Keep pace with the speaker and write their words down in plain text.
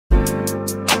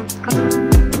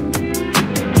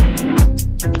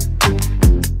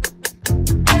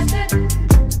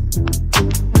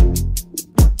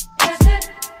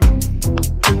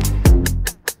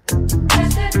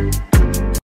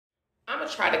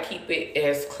to keep it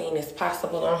as clean as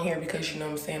possible on here because, you know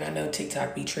what I'm saying, I know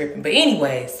TikTok be tripping. But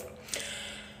anyways,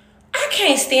 I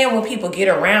can't stand when people get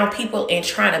around people and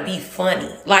trying to be funny,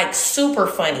 like super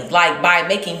funny, like by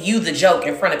making you the joke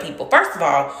in front of people. First of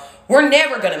all, we're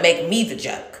never going to make me the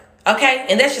joke, okay?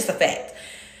 And that's just a fact.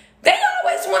 They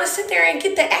always want to sit there and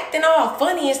get the acting all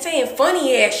funny and saying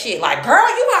funny ass shit. Like, girl,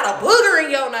 you got a booger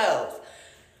in your nose.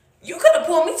 You could have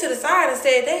pulled me to the side and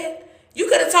said that. You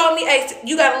could have told me, hey,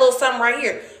 you got a little something right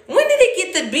here. When did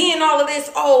it get to being all of this,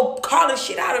 calling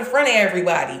shit out in front of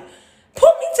everybody?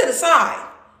 Pull me to the side.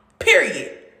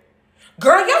 Period.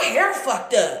 Girl, your hair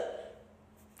fucked up.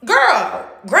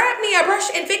 Girl, grab me a brush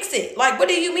and fix it. Like, what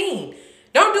do you mean?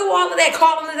 Don't do all of that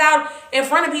calling it out in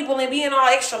front of people and being all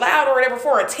extra loud or whatever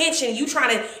for attention. You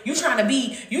trying to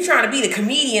be the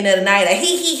comedian of the night. A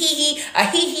hee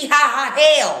ha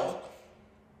hell.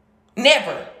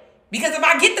 Never. Because if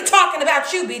I get to talking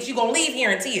about you, bitch, you gonna leave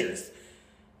here in tears.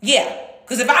 Yeah.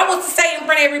 Because if I was to say in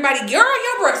front of everybody, girl,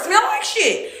 your breath smell like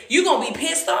shit, you gonna be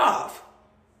pissed off.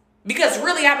 Because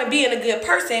really, I've been being a good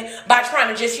person by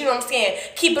trying to just, you know what I'm saying,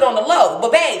 keep it on the low.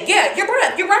 But babe, yeah, your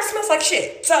breath smells like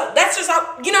shit. So that's just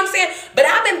how, you know what I'm saying? But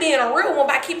I've been being a real one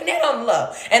by keeping that on the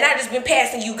low. And I just been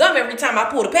passing you gum every time I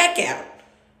pull the pack out.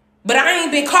 But I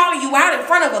ain't been calling you out in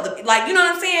front of other, like, you know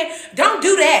what I'm saying? Don't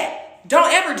do that.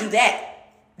 Don't ever do that.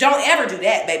 Don't ever do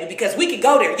that, baby, because we could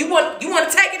go there. You want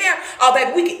to take it there? Oh,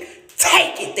 baby, we can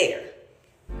take it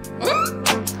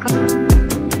there.